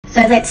So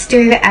let's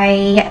do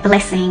a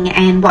blessing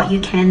and what you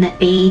can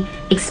be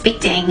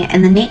expecting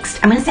in the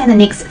next, I'm going to say in the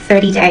next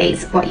 30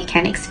 days, what you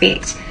can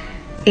expect.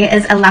 There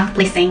is a love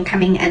blessing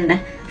coming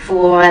in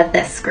for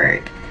this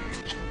group.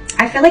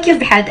 I feel like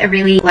you've had a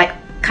really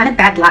kind of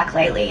bad luck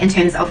lately in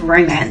terms of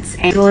romance,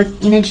 and your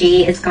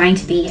energy is going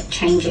to be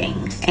changing.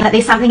 And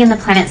there's something in the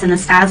planets and the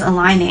stars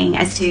aligning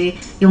as to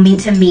you're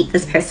meant to meet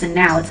this person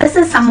now. This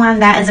is someone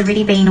that has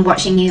already been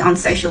watching you on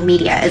social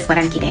media is what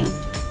I'm getting.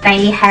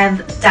 They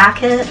have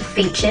darker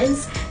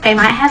features. They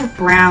might have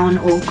brown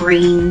or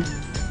green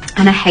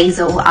and a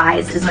hazel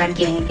eyes is what I'm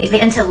getting. If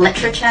they're into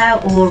literature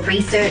or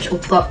research or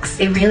books,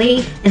 they're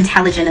really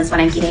intelligent is what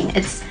I'm getting.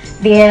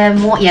 They're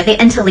more, yeah, they're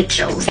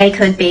intellectuals. They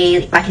could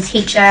be like a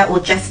teacher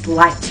or just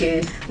like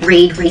to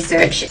read,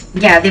 research.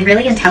 Yeah, they're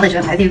really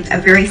intelligent. They're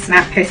a very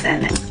smart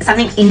person.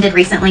 Something ended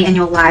recently in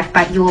your life,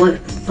 but you're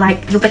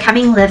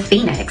becoming the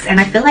phoenix. And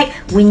I feel like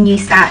when you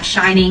start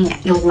shining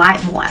your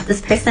light more,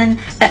 this person,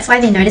 that's why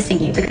they're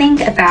noticing you. But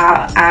think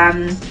about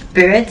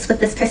birds with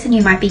this person.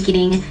 You might be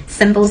getting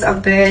symbols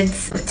of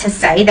birds to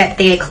say that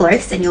they're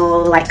close and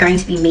you're going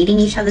to be meeting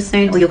each other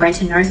soon, or you're going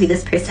to know who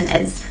this person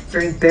is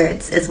through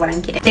birds is what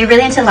I'm getting. They're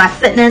really into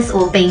fitness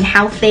or being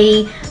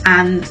healthy.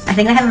 I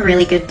think they have a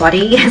really good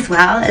body as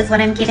well is what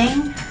I'm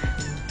getting.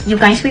 You're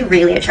going to be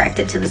really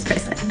attracted to this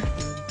person.